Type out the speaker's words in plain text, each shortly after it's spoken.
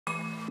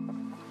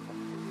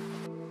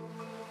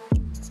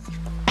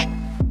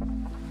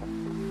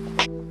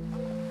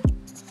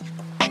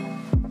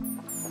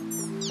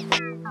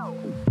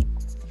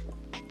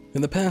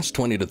In the past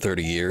 20 to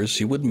 30 years,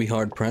 you wouldn't be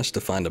hard-pressed to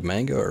find a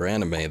manga or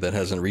anime that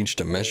hasn't reached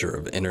a measure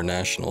of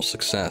international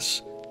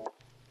success.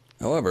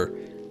 However,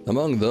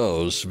 among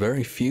those,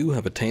 very few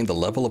have attained the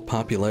level of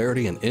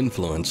popularity and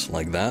influence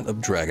like that of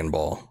Dragon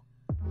Ball.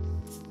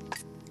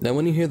 Now,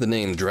 when you hear the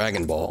name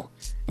Dragon Ball,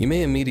 you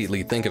may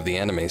immediately think of the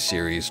anime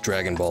series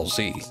Dragon Ball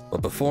Z,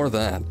 but before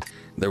that,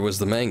 there was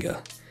the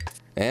manga.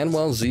 And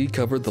while Z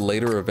covered the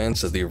later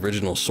events of the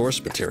original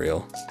source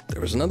material,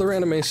 there was another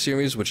anime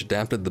series which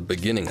adapted the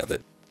beginning of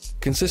it,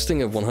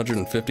 consisting of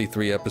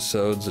 153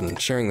 episodes and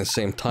sharing the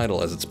same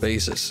title as its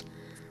basis.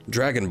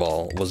 Dragon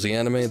Ball was the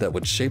anime that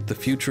would shape the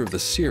future of the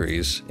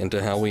series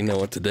into how we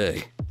know it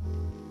today.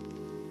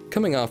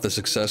 Coming off the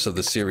success of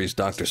the series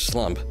Dr.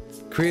 Slump,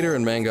 creator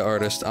and manga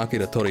artist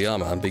Akira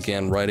Toriyama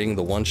began writing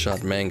the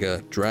one-shot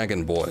manga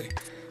Dragon Boy,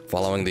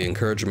 following the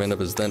encouragement of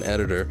his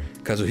then-editor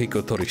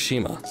Kazuhiko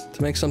Torishima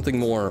to make something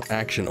more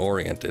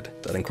action-oriented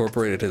that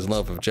incorporated his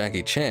love of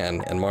Jackie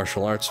Chan and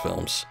martial arts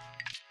films.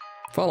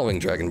 Following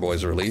Dragon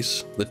Boy's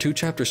release, the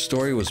two-chapter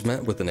story was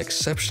met with an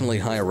exceptionally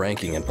high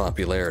ranking and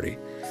popularity,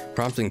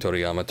 prompting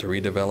Toriyama to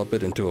redevelop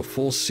it into a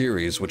full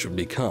series which would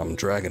become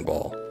Dragon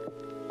Ball.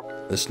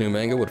 This new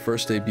manga would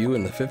first debut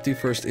in the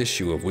 51st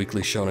issue of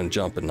Weekly Shonen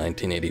Jump in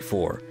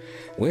 1984,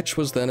 which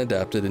was then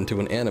adapted into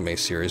an anime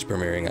series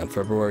premiering on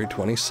February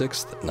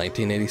 26,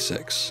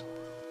 1986.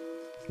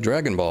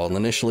 Dragon Ball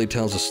initially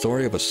tells the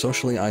story of a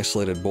socially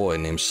isolated boy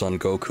named Son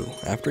Goku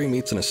after he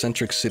meets an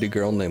eccentric city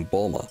girl named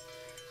Bulma,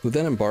 who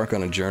then embark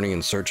on a journey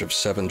in search of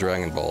 7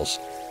 Dragon Balls,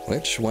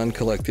 which, when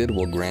collected,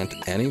 will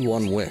grant any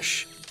one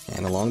wish,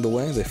 and along the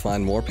way they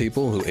find more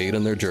people who aid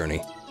in their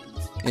journey.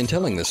 In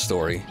telling this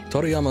story,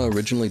 Toriyama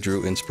originally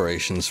drew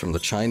inspirations from the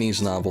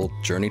Chinese novel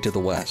Journey to the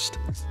West.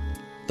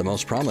 The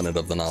most prominent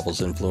of the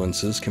novel's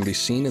influences can be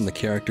seen in the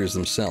characters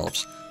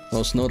themselves,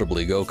 most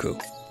notably Goku.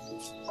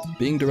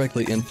 Being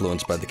directly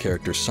influenced by the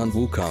character Sun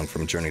Wukong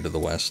from Journey to the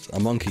West, a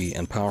monkey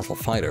and powerful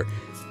fighter,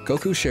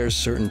 Goku shares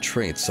certain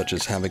traits such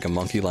as having a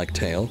monkey-like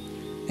tail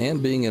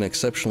and being an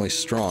exceptionally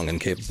strong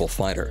and capable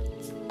fighter.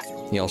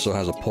 He also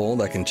has a pole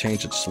that can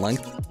change its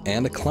length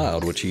and a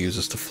cloud which he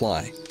uses to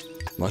fly,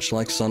 much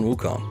like Sun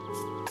Wukong.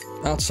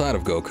 Outside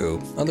of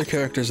Goku, other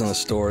characters in the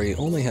story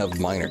only have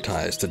minor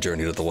ties to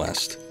Journey to the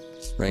West,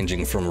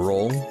 ranging from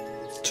role,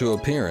 to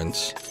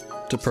appearance,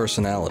 to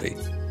personality.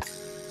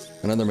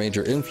 Another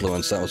major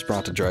influence that was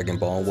brought to Dragon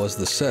Ball was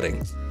the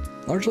setting,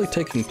 largely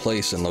taking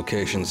place in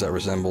locations that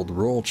resembled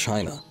rural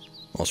China,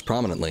 most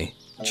prominently,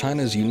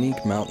 China's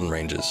unique mountain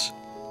ranges.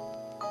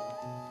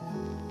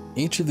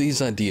 Each of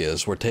these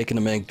ideas were taken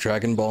to make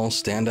Dragon Ball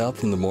stand out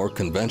from the more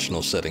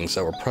conventional settings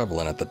that were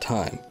prevalent at the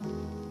time.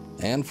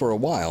 And for a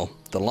while,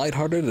 the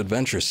lighthearted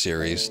adventure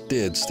series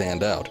did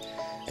stand out,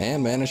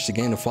 and managed to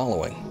gain a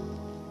following.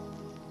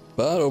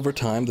 But over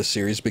time, the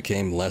series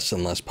became less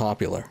and less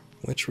popular,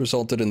 which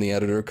resulted in the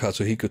editor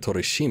Kazuhiko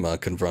Torishima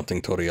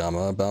confronting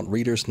Toriyama about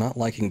readers not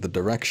liking the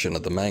direction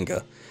of the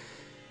manga.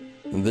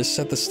 This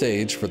set the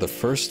stage for the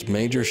first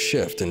major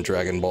shift in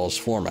Dragon Ball's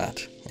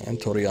format, and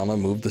Toriyama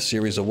moved the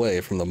series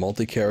away from the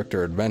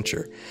multi-character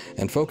adventure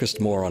and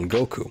focused more on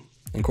Goku,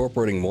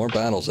 incorporating more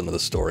battles into the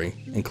story,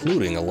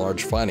 including a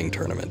large fighting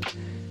tournament,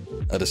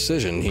 a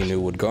decision he knew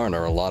would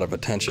garner a lot of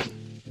attention.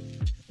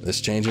 This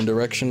change in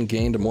direction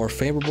gained a more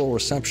favorable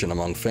reception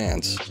among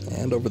fans,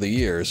 and over the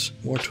years,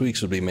 more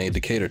tweaks would be made to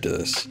cater to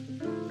this.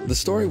 The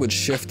story would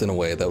shift in a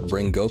way that would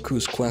bring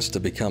Goku's quest to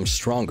become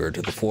stronger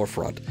to the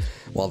forefront,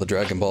 while the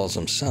Dragon Balls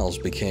themselves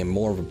became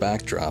more of a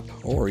backdrop,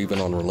 or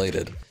even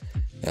unrelated.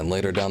 And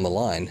later down the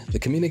line, the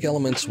comedic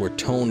elements were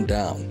toned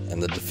down,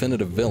 and the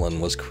definitive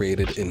villain was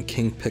created in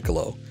King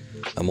Piccolo,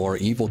 a more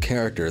evil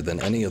character than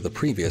any of the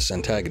previous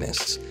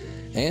antagonists,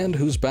 and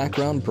whose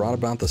background brought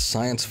about the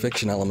science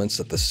fiction elements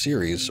that the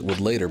series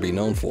would later be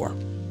known for.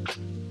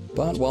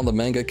 But while the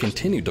manga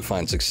continued to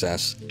find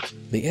success,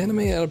 the anime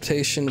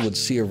adaptation would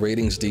see a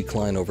ratings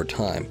decline over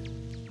time.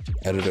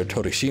 Editor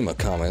Torishima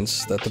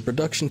comments that the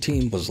production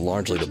team was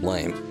largely to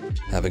blame,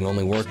 having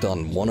only worked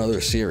on one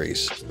other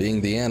series, being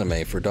the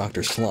anime for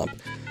Dr. Slump,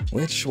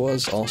 which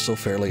was also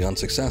fairly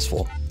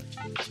unsuccessful.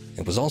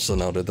 It was also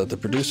noted that the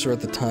producer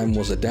at the time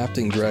was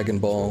adapting Dragon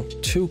Ball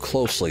too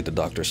closely to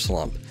Dr.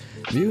 Slump,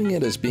 viewing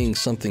it as being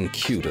something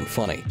cute and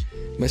funny,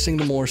 missing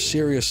the more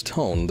serious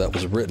tone that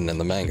was written in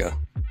the manga.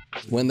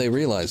 When they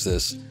realized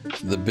this,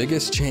 the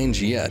biggest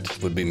change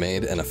yet would be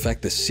made and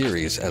affect the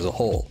series as a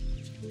whole.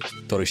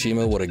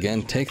 Torishima would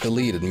again take the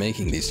lead in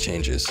making these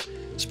changes,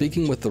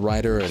 speaking with the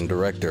writer and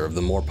director of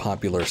the more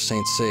popular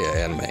Saint Seiya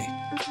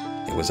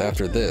anime. It was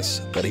after this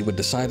that he would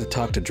decide to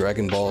talk to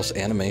Dragon Ball's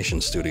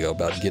animation studio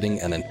about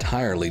getting an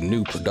entirely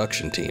new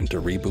production team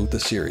to reboot the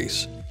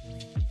series.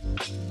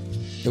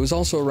 It was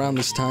also around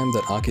this time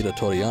that Akira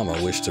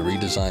Toriyama wished to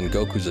redesign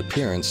Goku's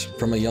appearance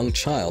from a young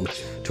child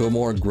to a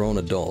more grown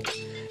adult,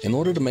 in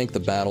order to make the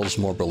battles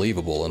more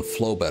believable and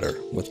flow better,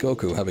 with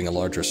Goku having a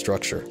larger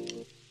structure.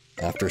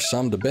 After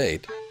some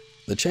debate,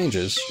 the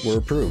changes were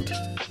approved.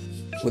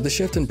 With the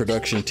shift in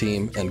production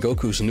team and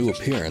Goku's new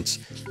appearance,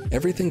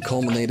 everything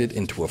culminated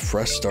into a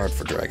fresh start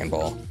for Dragon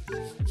Ball.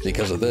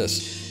 Because of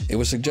this, it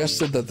was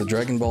suggested that the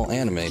Dragon Ball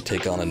anime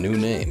take on a new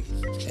name,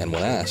 and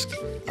when asked,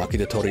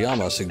 Akira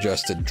Toriyama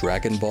suggested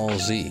Dragon Ball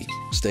Z,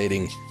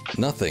 stating,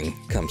 "Nothing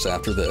comes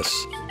after this."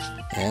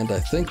 And I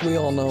think we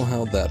all know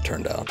how that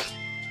turned out.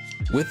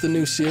 With the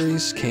new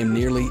series came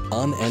nearly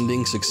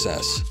unending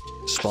success,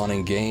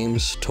 spawning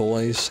games,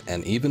 toys,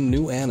 and even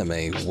new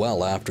anime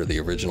well after the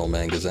original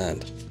manga's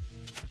end.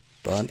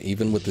 But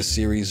even with the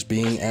series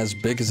being as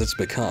big as it's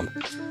become,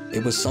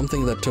 it was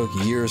something that took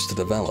years to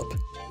develop,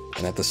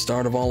 and at the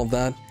start of all of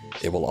that,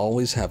 it will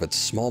always have its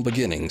small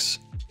beginnings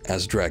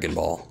as Dragon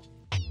Ball.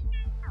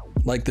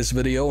 Like this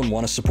video and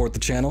want to support the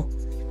channel?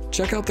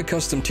 Check out the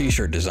custom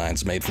t-shirt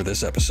designs made for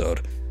this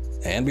episode,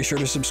 and be sure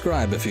to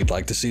subscribe if you'd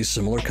like to see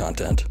similar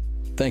content.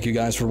 Thank you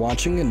guys for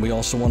watching, and we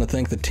also want to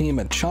thank the team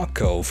at Chalk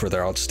Co for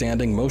their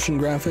outstanding motion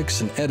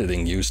graphics and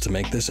editing used to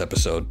make this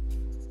episode.